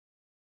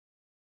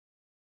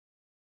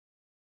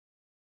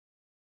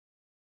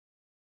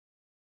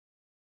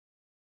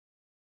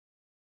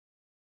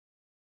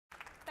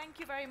Thank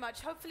you very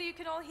much. Hopefully you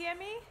can all hear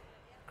me.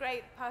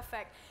 Great,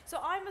 perfect. So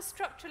I'm a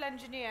structural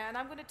engineer, and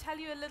I'm going to tell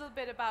you a little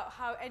bit about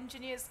how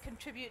engineers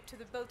contribute to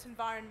the built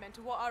environment,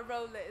 what our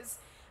role is,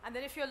 and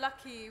then if you're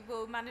lucky,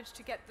 we'll manage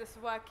to get this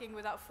working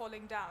without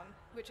falling down,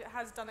 which it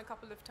has done a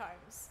couple of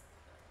times.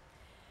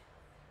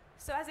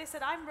 So as I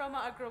said, I'm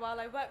Roma Agrawal.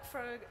 I work for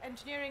an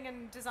engineering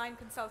and design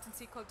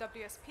consultancy called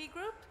WSP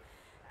Group.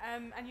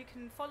 And you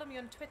can follow me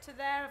on Twitter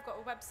there. I've got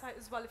a website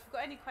as well. If you've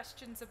got any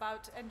questions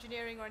about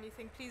engineering or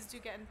anything, please do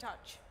get in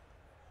touch.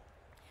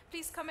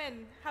 Please come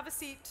in, have a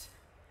seat.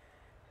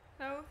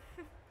 No?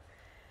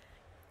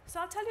 So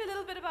I'll tell you a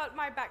little bit about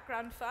my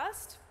background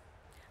first.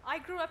 I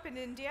grew up in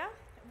India,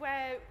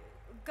 where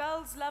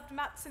girls loved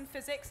maths and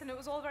physics, and it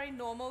was all very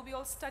normal. We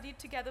all studied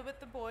together with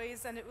the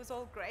boys, and it was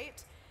all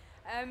great.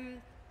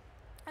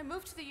 I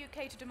moved to the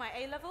UK to do my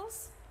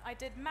A-levels. I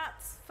did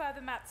maths,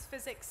 further maths,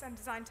 physics, and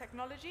design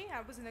technology.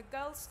 I was in a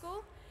girls'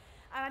 school,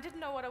 and I didn't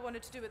know what I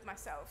wanted to do with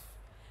myself.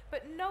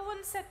 But no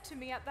one said to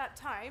me at that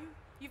time,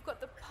 "You've got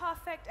the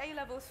perfect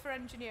A-levels for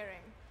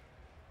engineering."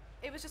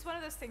 It was just one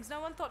of those things. No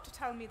one thought to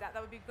tell me that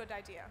would be a good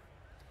idea.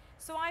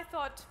 So I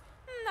thought,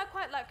 I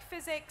quite like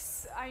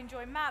physics, I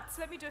enjoy maths,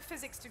 let me do a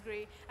physics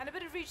degree. And a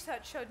bit of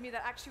research showed me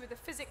that actually with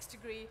a physics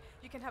degree,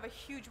 you can have a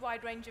huge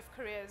wide range of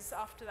careers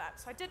after that.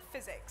 So I did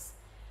physics.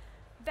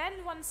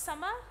 Then one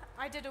summer,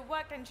 I did a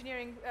work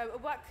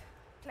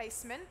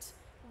placement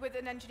with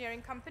an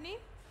engineering company,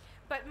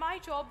 but my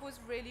job was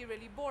really,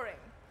 really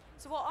boring.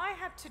 So what I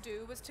had to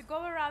do was to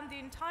go around the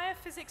entire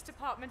physics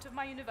department of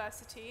my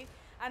university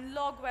and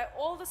log where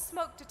all the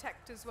smoke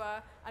detectors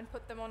were and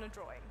put them on a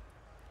drawing.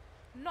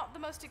 Not the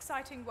most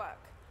exciting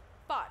work,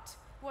 but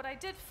what I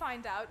did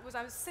find out was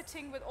I was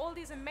sitting with all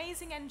these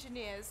amazing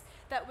engineers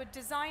that were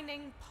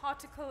designing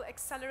particle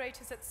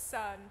accelerators at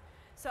CERN.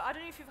 So I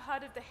don't know if you've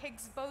heard of the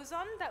Higgs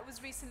boson that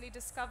was recently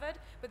discovered,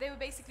 but they were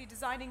basically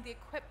designing the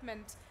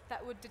equipment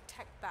that would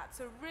detect that.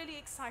 So really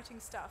exciting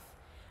stuff.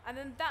 And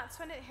then that's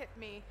when it hit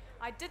me.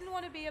 I didn't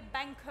want to be a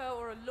banker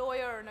or a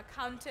lawyer or an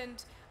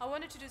accountant. I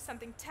wanted to do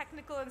something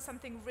technical and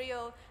something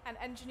real, and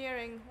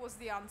engineering was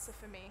the answer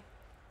for me.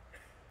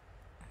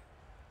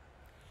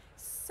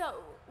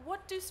 So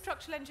what do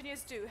structural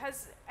engineers do?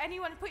 Has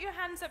anyone, put your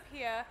hands up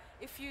here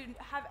if you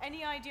have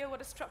any idea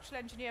what a structural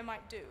engineer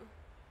might do.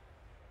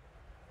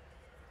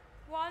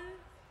 One?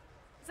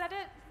 Is that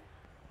it?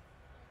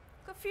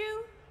 A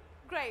few?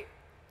 Great.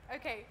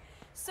 Okay.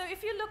 So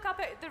if you look up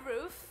at the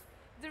roof,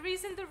 the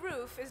reason the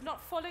roof is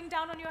not falling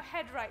down on your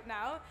head right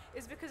now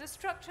is because a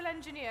structural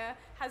engineer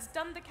has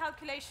done the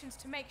calculations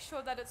to make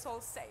sure that it's all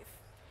safe.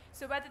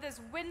 So whether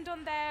there's wind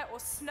on there or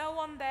snow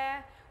on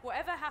there,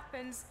 whatever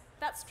happens,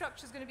 that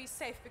structure is going to be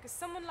safe because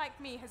someone like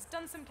me has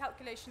done some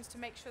calculations to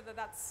make sure that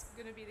that's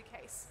going to be the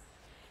case.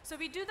 So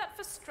we do that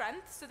for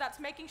strength, so that's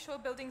making sure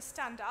buildings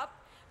stand up.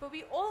 But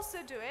we also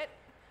do it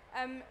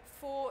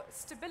for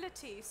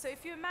stability. So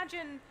if you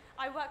imagine,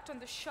 I worked on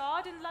the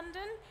Shard in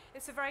London.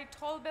 It's a very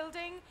tall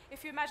building.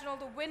 If you imagine all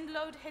the wind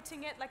load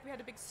hitting it, like we had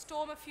a big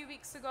storm a few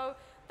weeks ago,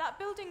 that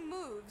building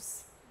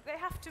moves. They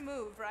have to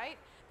move, right?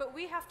 But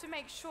we have to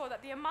make sure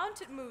that the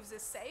amount it moves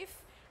is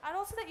safe, and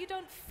also that you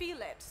don't feel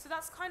it. So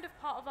that's kind of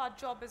part of our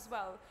job as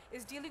well,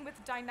 is dealing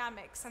with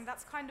dynamics, and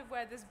that's kind of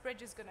where this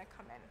bridge is going to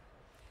come in.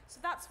 So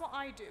that's what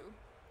I do.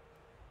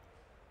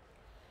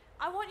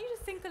 I want you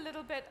to think a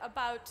little bit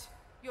about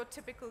your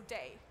typical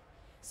day.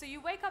 So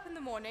you wake up in the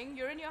morning,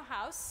 you're in your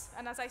house,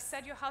 and as I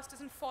said, your house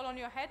doesn't fall on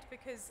your head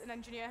because an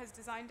engineer has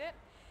designed it.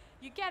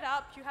 You get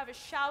up, you have a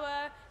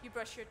shower, you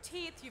brush your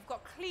teeth, you've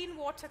got clean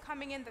water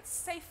coming in that's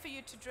safe for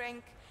you to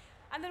drink,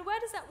 and then where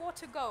does that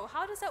water go?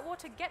 How does that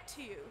water get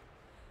to you?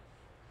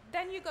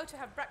 Then you go to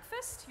have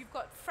breakfast, you've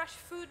got fresh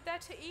food there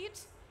to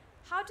eat.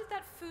 How did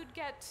that food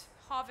get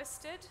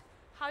harvested?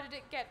 How did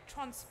it get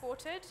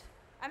transported?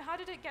 And how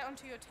did it get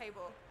onto your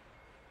table?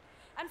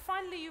 And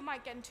finally, you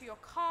might get into your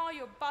car,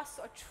 your bus,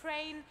 or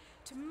train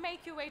to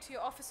make your way to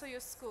your office or your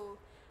school.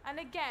 And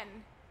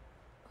again,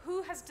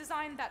 who has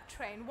designed that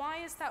train? Why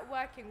is that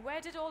working?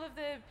 Where did all of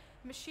the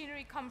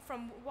machinery come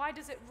from? Why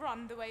does it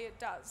run the way it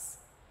does?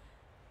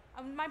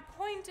 And my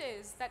point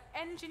is that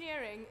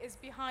engineering is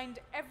behind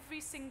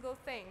every single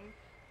thing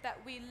that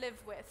we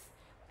live with.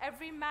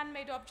 Every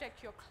man-made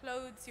object, your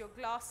clothes, your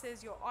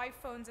glasses, your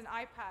iPhones and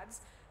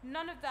iPads,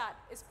 none of that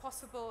is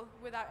possible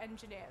without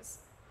engineers.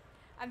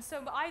 And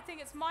so I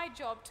think it's my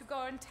job to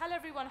go and tell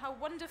everyone how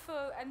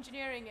wonderful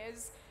engineering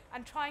is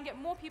and try and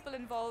get more people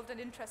involved and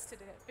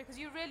interested in it, because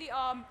you really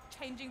are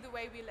changing the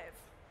way we live.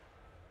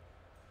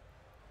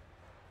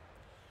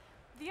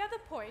 The other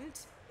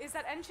point is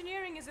that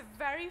engineering is a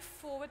very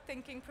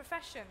forward-thinking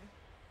profession.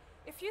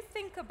 If you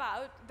think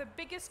about the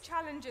biggest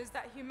challenges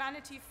that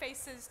humanity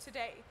faces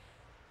today,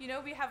 you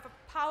know, we have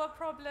a power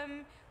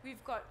problem,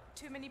 we've got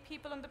too many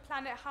people on the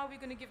planet, how are we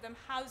going to give them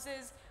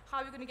houses,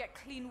 how are we going to get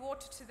clean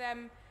water to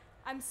them,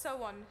 and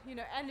so on, you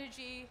know,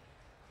 energy,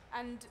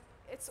 and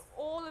it's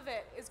all of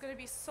it is going to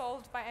be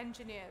solved by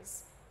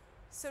engineers.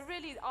 So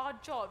really our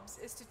jobs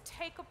is to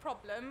take a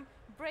problem,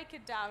 break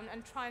it down,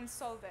 and try and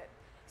solve it.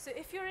 So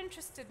if you're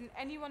interested in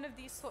any one of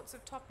these sorts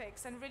of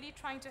topics and really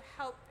trying to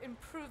help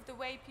improve the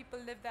way people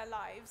live their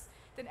lives,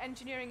 then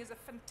engineering is a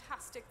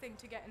fantastic thing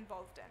to get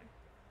involved in.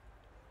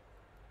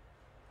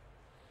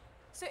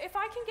 So if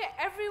I can get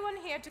everyone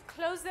here to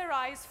close their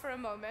eyes for a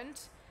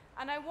moment,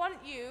 and I want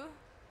you,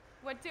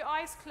 with your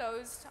eyes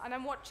closed, and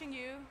I'm watching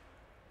you,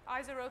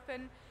 eyes are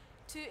open,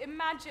 to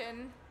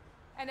imagine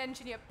an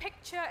engineer.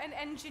 Picture an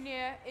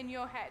engineer in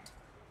your head.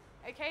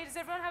 Okay, does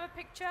everyone have a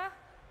picture?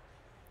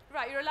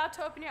 Right, you're allowed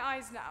to open your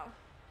eyes now.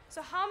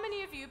 So how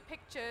many of you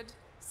pictured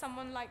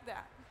someone like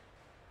that?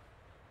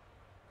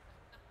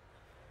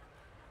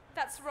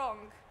 That's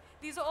wrong.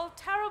 These are all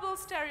terrible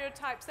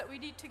stereotypes that we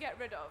need to get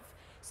rid of.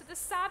 So the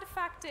sad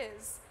fact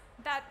is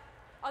that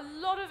a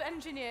lot of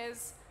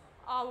engineers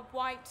are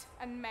white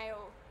and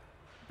male.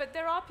 But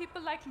there are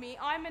people like me,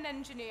 I'm an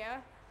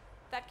engineer,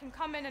 that can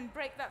come in and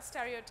break that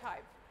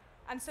stereotype.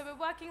 And so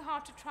we're working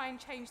hard to try and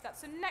change that.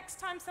 So next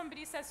time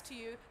somebody says to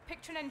you,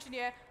 picture an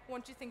engineer,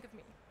 what do you think of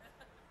me?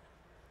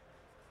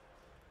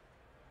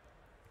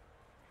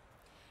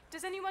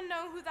 Does anyone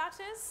know who that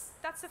is?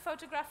 That's a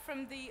photograph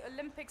from the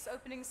Olympics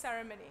opening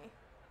ceremony.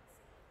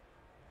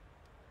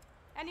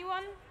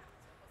 Anyone?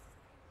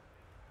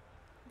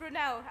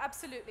 Brunel,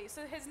 absolutely.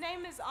 So his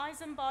name is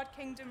Isambard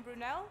Kingdom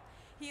Brunel.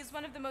 He is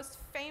one of the most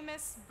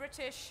famous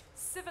British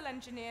civil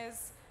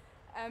engineers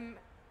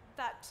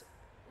that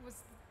was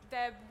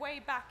there way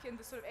back in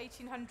the sort of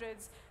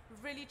 1800s,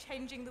 really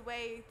changing the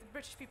way the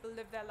British people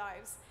live their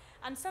lives.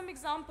 And some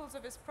examples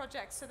of his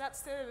projects, so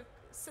that's the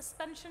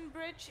suspension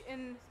bridge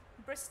in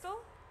Bristol,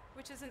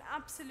 which is an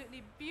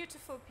absolutely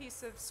beautiful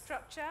piece of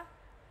structure.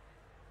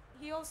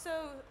 He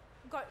also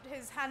got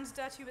his hands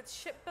dirty with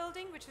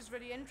shipbuilding, which is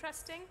really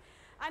interesting.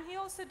 And he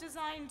also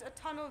designed a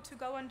tunnel to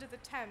go under the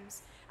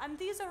Thames. And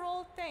these are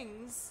all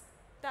things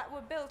that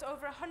were built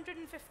over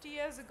 150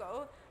 years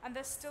ago, and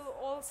they're still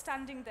all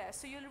standing there.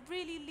 So you're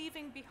really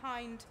leaving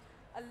behind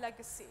a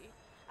legacy.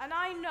 And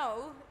I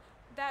know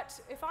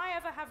that if I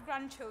ever have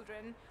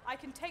grandchildren, I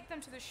can take them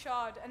to the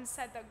Shard and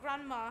said that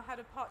grandma had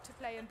a part to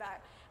play in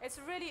that. It's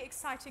a really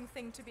exciting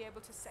thing to be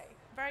able to say.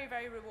 Very,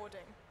 very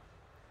rewarding.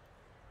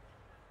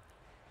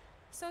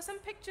 So some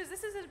pictures.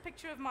 This is a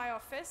picture of my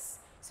office.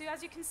 So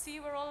as you can see,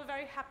 we're all a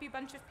very happy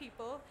bunch of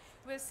people.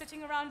 We're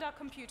sitting around our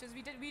computers.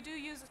 We do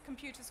use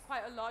computers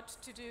quite a lot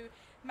to do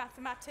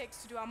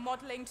mathematics, to do our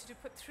modeling, to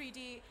put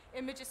 3D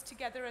images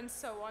together and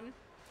so on.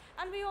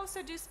 And we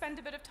also do spend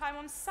a bit of time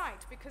on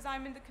site because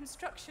I'm in the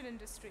construction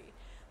industry.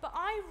 But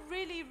I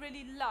really,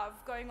 really love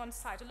going on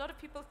site. A lot of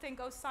people think,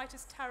 oh, site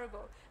is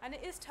terrible. And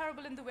it is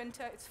terrible in the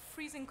winter. It's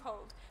freezing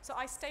cold. So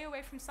I stay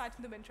away from site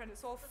in the winter and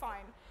it's all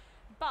fine.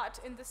 But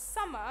in the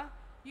summer,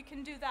 you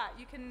can do that.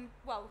 You can,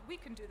 well, we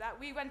can do that.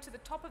 We went to the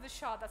top of the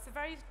Shard. That's the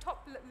very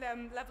top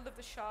level of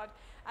the Shard.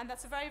 And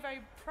that's a very,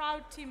 very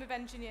proud team of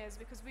engineers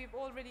because we've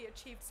already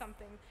achieved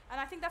something. And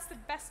I think that's the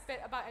best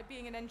bit about it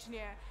being an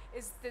engineer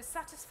is the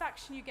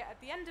satisfaction you get at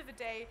the end of the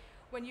day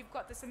when you've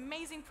got this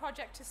amazing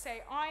project to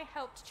say, I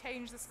helped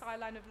change the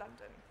skyline of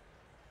London.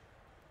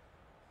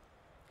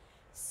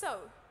 So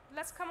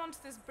let's come on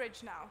to this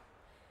bridge now.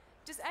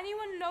 Does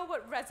anyone know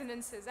what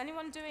resonance is?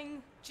 Anyone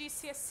doing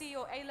GCSE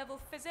or A-level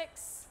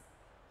physics?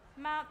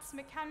 Maths,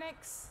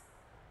 mechanics?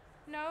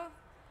 No?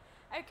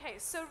 Okay,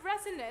 so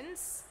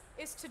resonance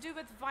is to do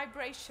with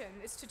vibration,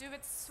 is to do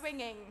with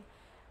swinging.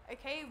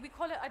 Okay, we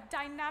call it a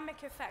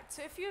dynamic effect.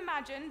 So if you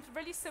imagine,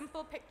 really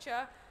simple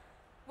picture,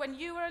 when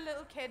you were a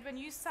little kid, when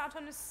you sat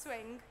on a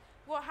swing,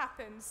 what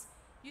happens?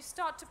 You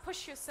start to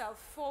push yourself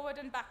forward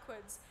and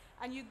backwards,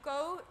 and you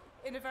go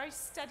in a very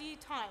steady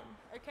time,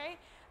 okay?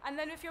 And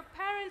then if your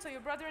parents or your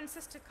brother and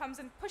sister comes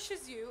and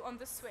pushes you on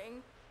the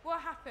swing,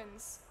 what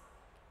happens?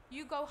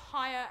 You go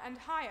higher and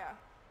higher.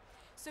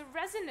 So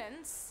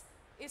resonance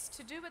is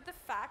to do with the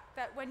fact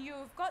that when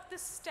you've got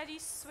this steady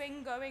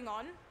swing going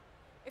on,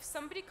 if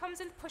somebody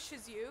comes and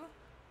pushes you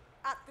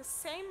at the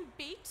same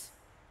beat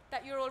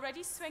that you're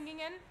already swinging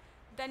in,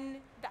 then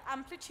the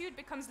amplitude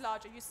becomes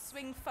larger. You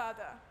swing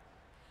further.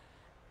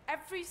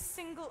 Every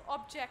single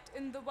object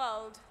in the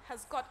world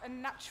has got a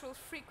natural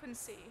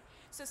frequency.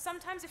 So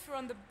sometimes if you're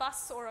on the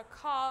bus or a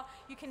car,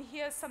 you can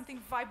hear something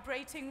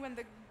vibrating when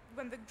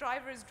the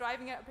driver is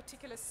driving at a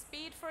particular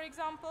speed, for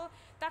example.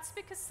 That's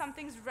because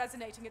something's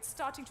resonating. It's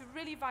starting to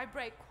really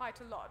vibrate quite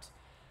a lot.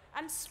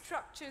 And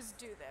structures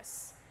do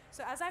this.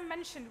 So as I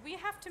mentioned, we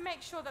have to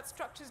make sure that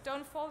structures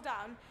don't fall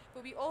down,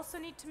 but we also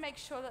need to make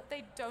sure that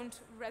they don't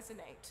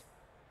resonate.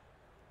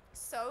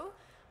 So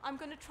I'm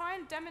going to try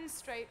and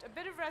demonstrate a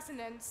bit of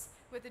resonance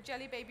with the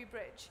Jelly Baby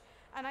Bridge.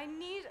 And I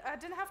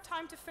didn't have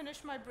time to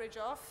finish my bridge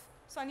off,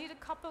 so I need a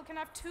couple. Can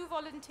I have 2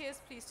 volunteers,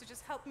 please, to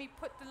just help me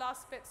put the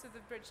last bits of the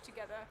bridge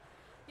together?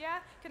 Yeah?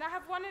 Can I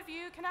have one of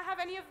you? Can I have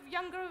any of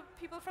younger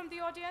people from the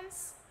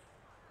audience?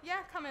 Yeah,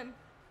 come in.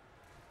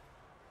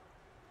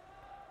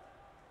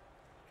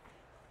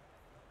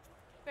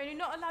 But you're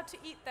not allowed to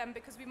eat them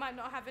because we might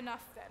not have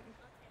enough then.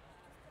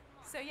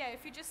 So yeah,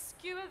 if you just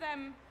skewer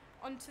them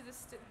onto the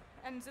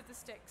ends of the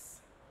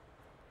sticks.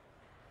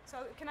 So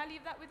can I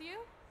leave that with you?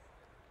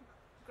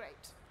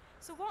 Great.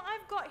 So what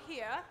I've got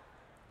here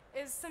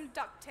is some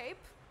duct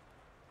tape.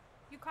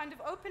 You kind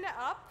of open it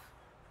up.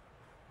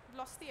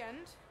 Lost the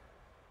end.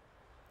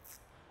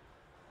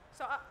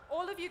 So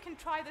all of you can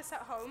try this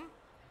at home.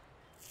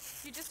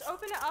 You just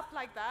open it up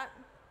like that,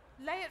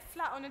 lay it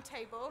flat on a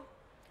table,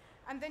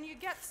 and then you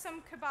get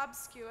some kebab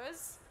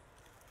skewers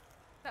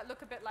that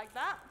look a bit like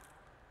that,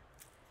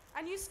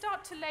 and you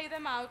start to lay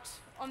them out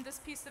on this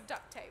piece of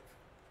duct tape.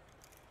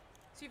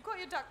 So you've got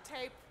your duct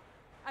tape,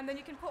 and then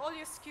you can put all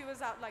your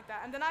skewers out like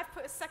that. And then I've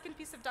put a second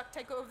piece of duct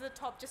tape over the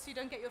top just so you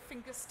don't get your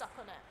fingers stuck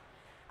on it.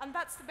 And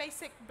that's the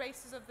basic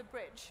basis of the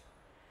bridge.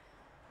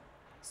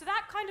 So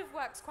that kind of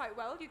works quite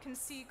well. You can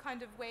see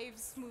kind of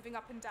waves moving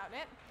up and down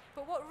it.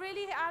 But what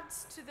really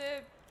adds to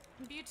the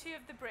beauty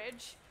of the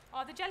bridge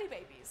are the jelly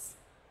babies.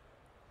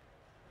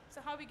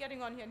 So how are we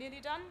getting on here? Nearly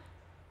done?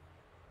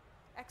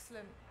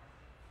 Excellent.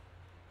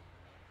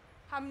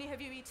 How many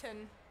have you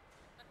eaten?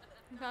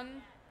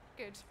 None?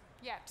 Good.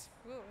 Yet.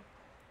 Ooh.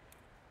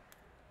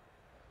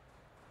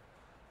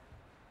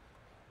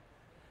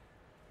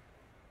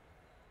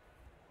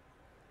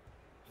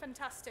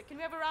 Fantastic. Can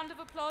we have a round of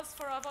applause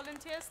for our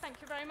volunteers?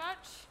 Thank you very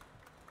much.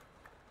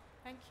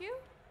 Thank you.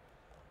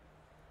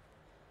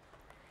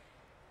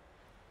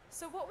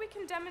 So what we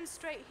can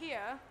demonstrate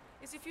here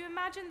is, if you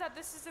imagine that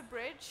this is a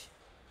bridge,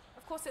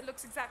 of course it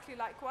looks exactly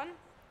like one,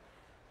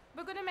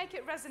 we're going to make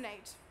it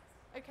resonate.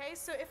 Okay,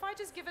 so if I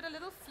just give it a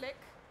little flick,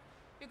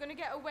 you're going to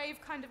get a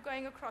wave kind of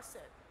going across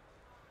it.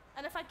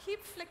 And if I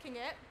keep flicking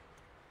it,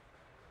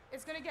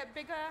 it's going to get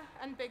bigger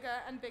and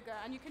bigger and bigger,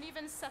 and you can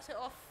even set it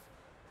off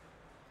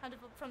kind of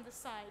from the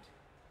side.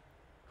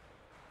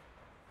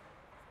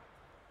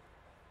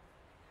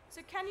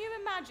 So can you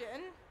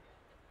imagine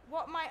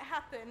what might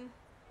happen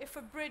if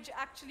a bridge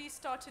actually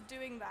started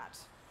doing that?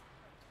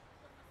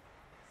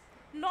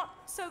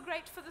 Not so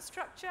great for the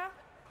structure?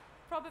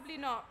 Probably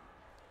not.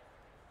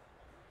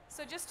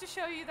 So just to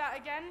show you that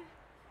again,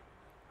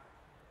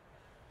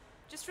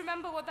 just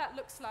remember what that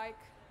looks like.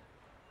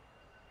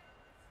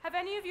 Have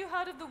any of you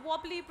heard of the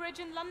wobbly bridge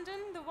in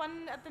London, the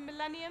one at the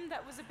Millennium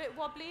that was a bit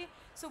wobbly?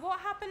 So what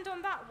happened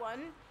on that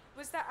one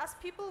was that as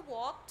people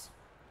walked,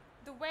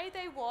 the way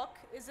they walk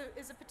is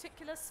a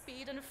particular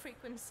speed and a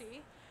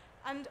frequency.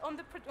 And on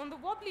the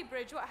wobbly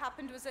bridge, what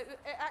happened was it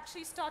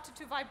actually started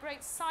to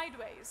vibrate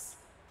sideways.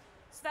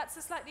 So that's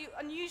a slightly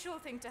unusual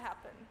thing to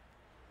happen.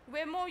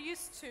 We're more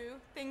used to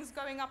things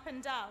going up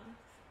and down.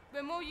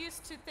 We're more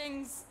used to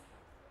things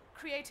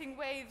creating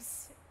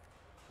waves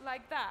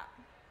like that,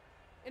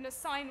 in a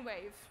sine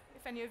wave,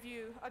 if any of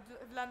you have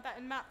learned that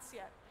in maths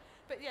yet.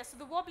 But yeah, so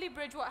the wobbly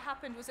bridge, what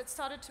happened was it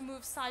started to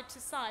move side to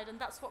side, and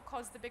that's what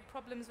caused the big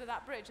problems with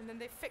that bridge. And then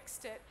they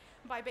fixed it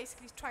by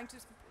basically trying to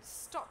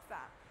stop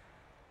that.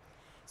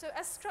 So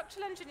as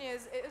structural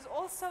engineers, it is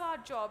also our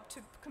job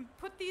to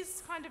put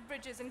these kind of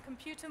bridges in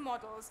computer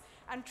models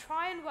and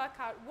try and work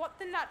out what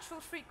the natural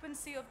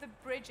frequency of the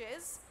bridge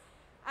is,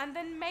 and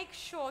then make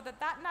sure that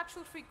that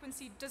natural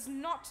frequency does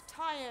not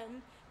tie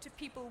in to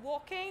people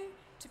walking,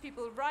 to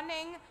people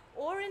running,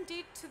 or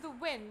indeed to the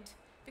wind.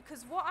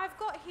 Because what I've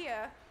got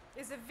here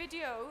is a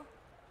video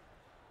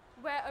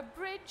where a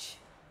bridge,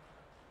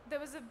 there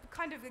was a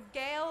kind of a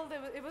gale,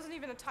 it wasn't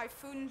even a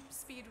typhoon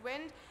speed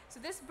wind. So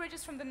this bridge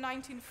is from the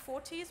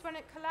 1940s when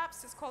it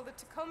collapsed. It's called the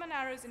Tacoma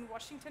Narrows in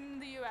Washington in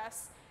the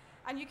US.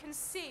 And you can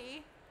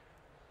see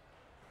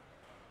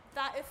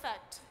that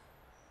effect.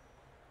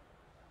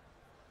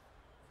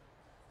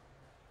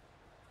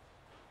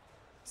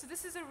 So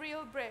this is a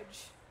real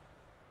bridge.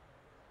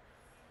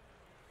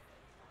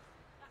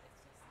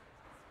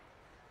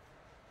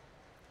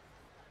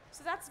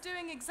 So that's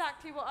doing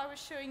exactly what I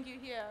was showing you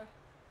here.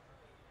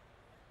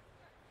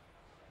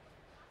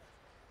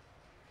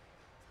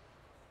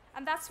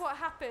 And that's what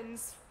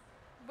happens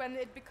when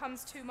it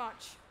becomes too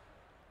much.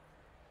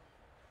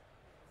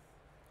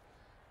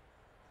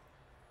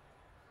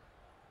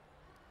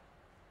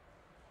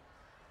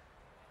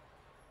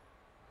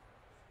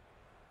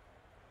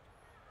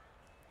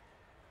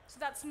 So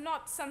that's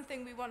not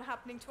something we want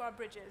happening to our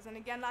bridges. And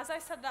again, as I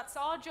said, that's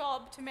our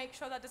job to make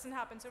sure that doesn't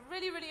happen. It's a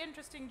really, really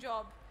interesting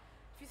job.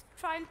 If you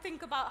try and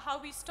think about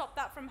how we stop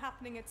that from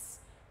happening, it's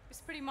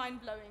pretty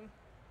mind-blowing.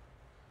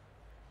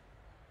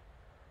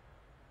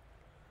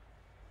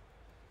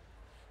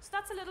 So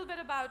that's a little bit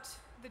about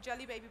the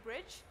Jelly Baby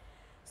Bridge.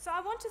 So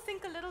I want to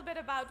think a little bit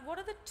about what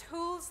are the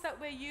tools that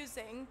we're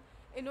using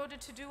in order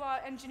to do our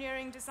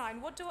engineering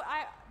design. What do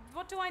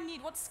I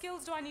need? What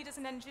skills do I need as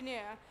an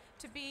engineer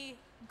to be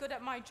good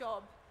at my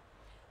job?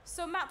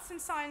 So maths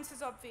and science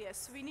is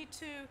obvious. We need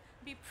to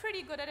be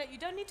pretty good at it. You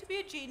don't need to be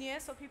a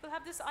genius, or people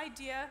have this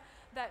idea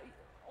that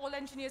all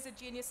engineers are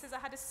geniuses. I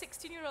had a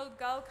 16-year-old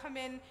girl come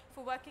in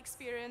for work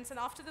experience, and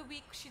after the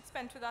week she'd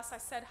spent with us, I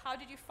said, how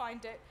did you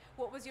find it?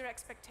 What was your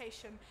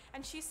expectation?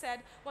 And she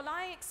said, well,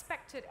 I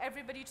expected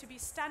everybody to be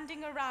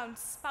standing around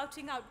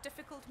spouting out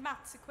difficult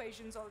maths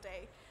equations all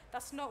day.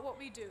 That's not what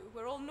we do.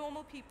 We're all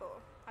normal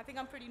people. I think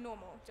I'm pretty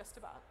normal, just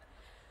about.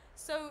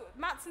 So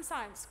maths and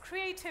science,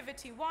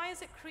 creativity. Why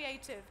is it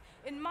creative?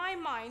 In my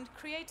mind,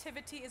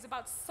 creativity is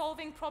about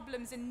solving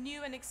problems in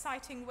new and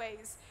exciting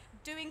ways,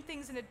 doing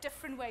things in a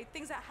different way,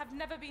 things that have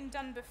never been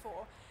done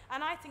before.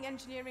 And I think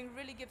engineering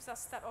really gives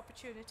us that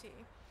opportunity.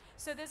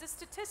 So there's a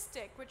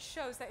statistic which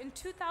shows that in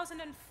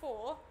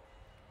 2004,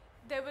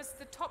 there was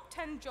the top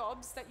 10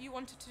 jobs that you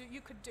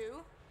could do.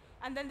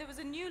 And then there was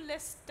a new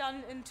list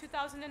done in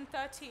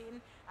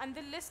 2013, and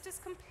the list is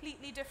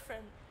completely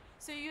different.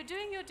 So you're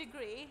doing your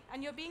degree,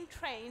 and you're being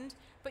trained,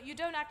 but you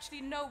don't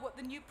actually know what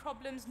the new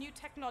problems, new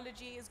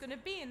technology is going to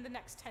be in the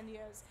next 10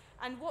 years.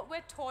 And what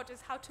we're taught is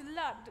how to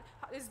learn,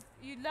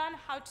 you learn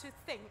how to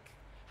think,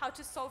 how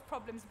to solve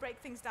problems, break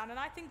things down, and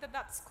I think that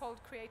that's called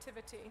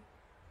creativity.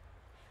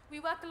 We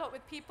work a lot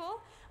with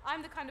people.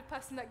 I'm the kind of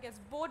person that gets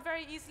bored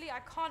very easily. I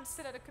can't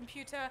sit at a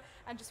computer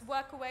and just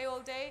work away all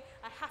day.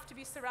 I have to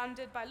be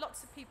surrounded by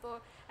lots of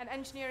people, and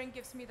engineering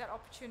gives me that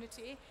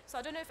opportunity. So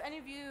I don't know if any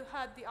of you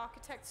heard the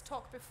architects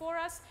talk before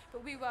us,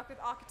 but we work with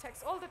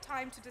architects all the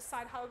time to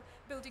decide how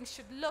buildings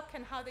should look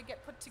and how they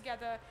get put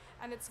together,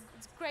 and it's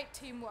great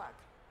teamwork.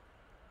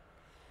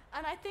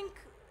 And I think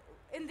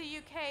in the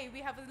UK, we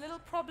have a little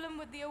problem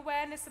with the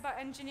awareness about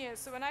engineers.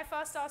 So when I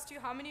first asked you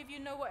how many of you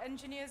know what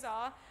engineers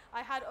are,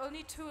 I had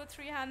only 2 or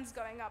 3 hands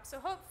going up. So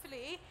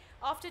hopefully,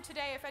 after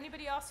today, if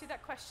anybody asks you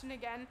that question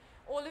again,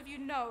 all of you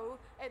know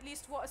at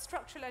least what a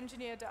structural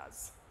engineer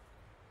does.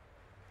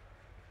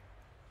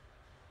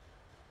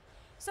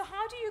 So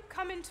how do you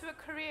come into a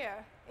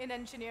career in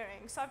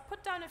engineering? So I've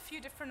put down a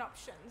few different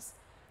options.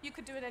 You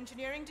could do an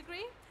engineering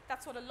degree.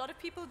 That's what a lot of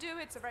people do.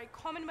 It's a very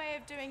common way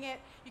of doing it.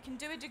 You can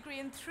do a degree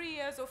in 3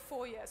 years or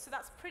 4 years, so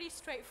that's pretty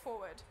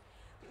straightforward.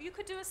 You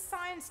could do a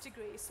science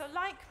degree. So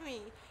like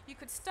me, you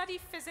could study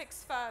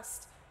physics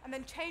first and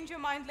then change your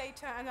mind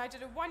later, and I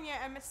did a 1-year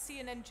MSc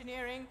in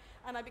engineering,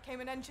 and I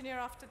became an engineer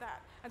after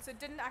that. And so it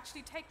didn't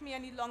actually take me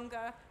any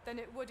longer than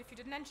it would if you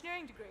did an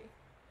engineering degree.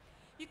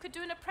 You could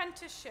do an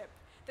apprenticeship.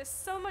 There's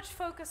so much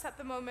focus at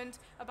the moment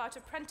about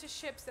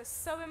apprenticeships. They're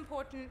so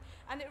important,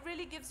 and it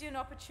really gives you an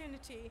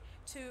opportunity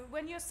to,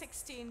 when you're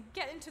 16,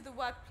 get into the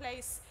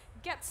workplace,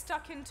 get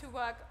stuck into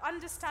work,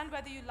 understand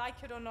whether you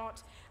like it or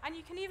not, and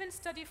you can even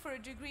study for a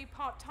degree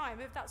part-time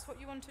if that's what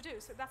you want to do.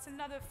 So that's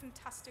another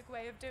fantastic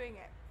way of doing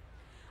it.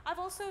 I've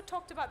also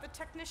talked about the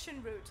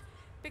technician route,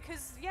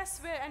 because yes,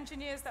 we're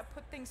engineers that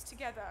put things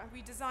together.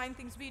 We design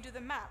things, we do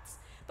the maths.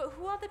 But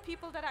who are the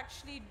people that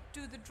actually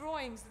do the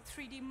drawings,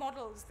 the 3D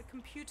models, the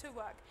computer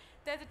work?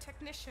 They're the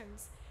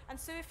technicians. And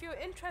so if you're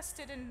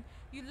interested in,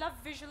 you love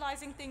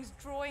visualizing things,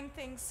 drawing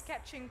things,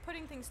 sketching,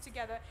 putting things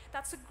together,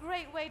 that's a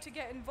great way to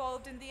get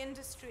involved in the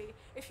industry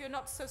if you're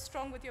not so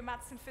strong with your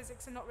maths and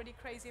physics and not really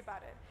crazy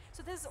about it.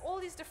 So there's all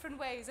these different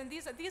ways, and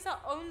these are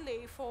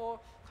only for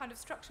kind of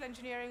structural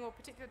engineering or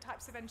particular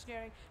types of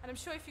engineering. And I'm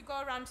sure if you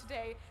go around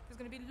today, there's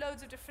going to be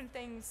loads of different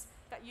things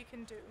that you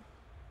can do.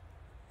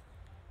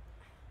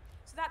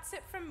 So that's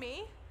it from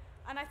me,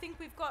 and I think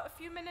we've got a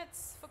few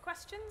minutes for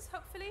questions,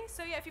 hopefully.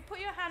 So yeah, if you put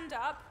your hand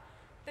up,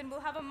 then we'll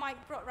have a mic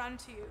brought round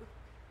to you.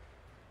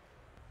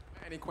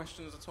 Any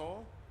questions at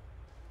all?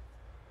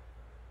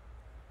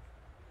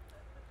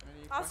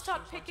 I'll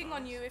start picking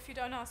on you if you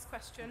don't ask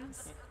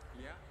questions.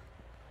 Yeah.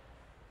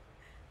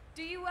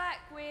 Do you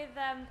work with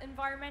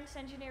environmental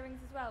engineering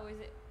as well, or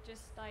is it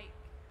just like,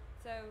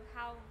 so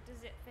how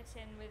does it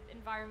fit in with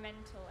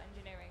environmental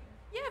engineering?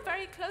 Yeah,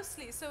 very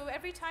closely. So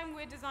every time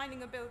we're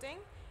designing a building,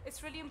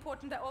 it's really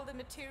important that all the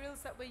materials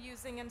that we're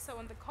using and so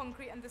on, the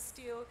concrete and the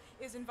steel,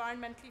 is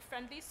environmentally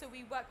friendly. So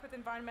we work with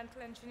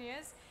environmental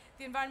engineers.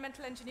 The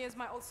environmental engineers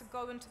might also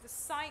go into the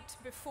site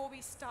before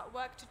we start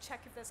work to check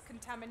if there's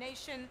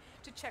contamination,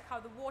 to check how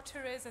the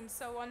water is and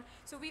so on.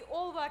 So we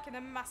all work in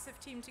a massive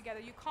team together.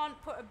 You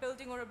can't put a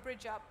building or a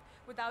bridge up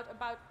without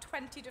about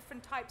 20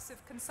 different types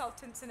of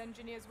consultants and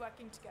engineers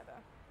working together.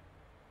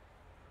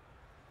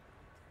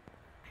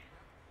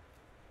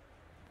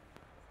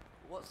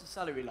 What's the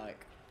salary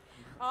like?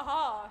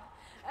 Aha.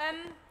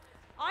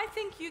 I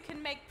think you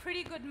can make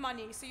pretty good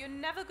money. So you're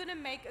never going to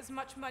make as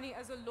much money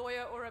as a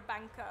lawyer or a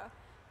banker.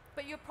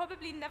 But you're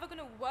probably never going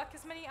to work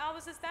as many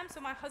hours as them.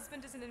 So my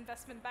husband is an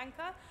investment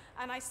banker,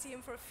 and I see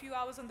him for a few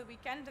hours on the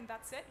weekend, and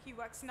that's it. He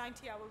works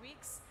 90-hour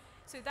weeks.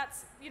 So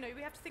that's,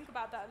 we have to think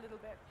about that a little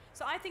bit.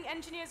 So I think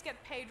engineers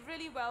get paid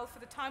really well for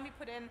the time we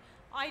put in.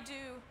 I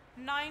do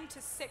 9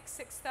 to 6,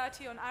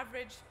 6:30 on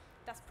average.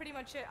 That's pretty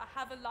much it. I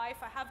have a life,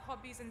 I have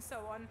hobbies and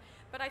so on.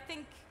 But I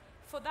think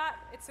for that,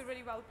 it's a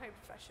really well-paid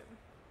profession.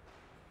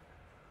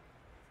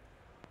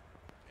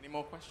 Any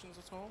more questions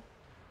at all?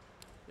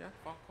 Yeah,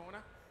 far corner.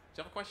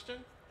 Do you have a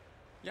question?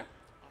 Yeah?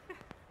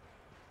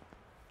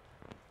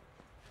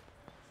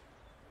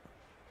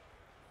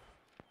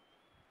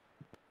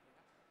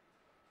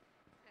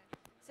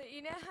 So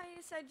you know how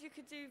you said you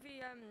could do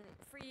the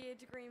 3-year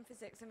degree in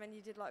physics and then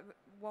you did like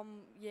 1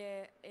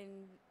 year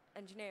in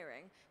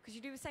engineering? Could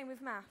you do the same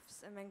with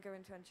maths and then go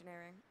into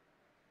engineering?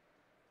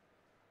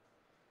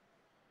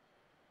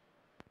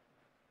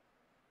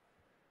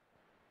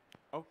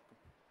 Oh.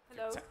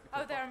 Hello.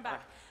 Oh, there I'm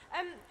back.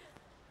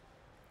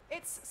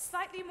 It's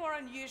slightly more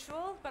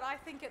unusual, but I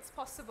think it's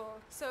possible.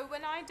 So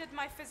when I did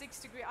my physics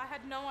degree, I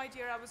had no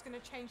idea I was going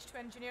to change to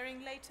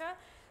engineering later.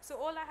 So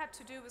all I had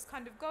to do was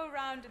kind of go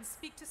around and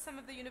speak to some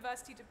of the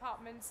university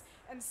departments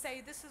and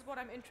say, this is what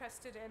I'm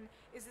interested in.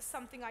 Is this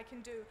something I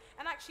can do?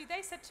 And actually,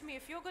 they said to me,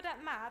 if you're good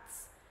at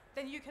maths,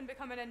 then you can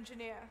become an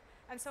engineer.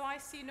 And so I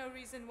see no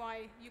reason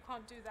why you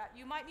can't do that.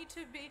 You might need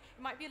to be,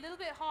 it might be a little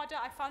bit harder.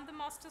 I found the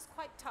master's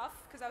quite tough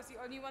because I was the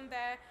only one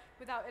there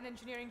without an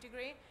engineering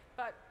degree,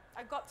 but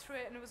I got through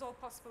it and it was all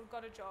possible,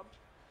 got a job.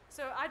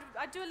 So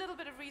I'd do a little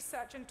bit of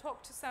research and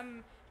talk to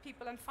some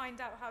people and find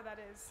out how that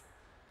is.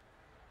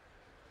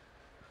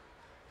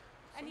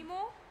 Any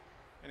more?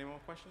 Any more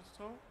questions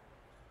at all?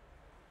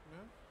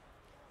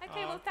 No?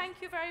 Okay, well,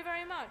 thank you very,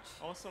 very much.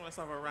 Awesome. Let's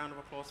have a round of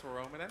applause for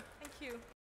Roma then. Thank you.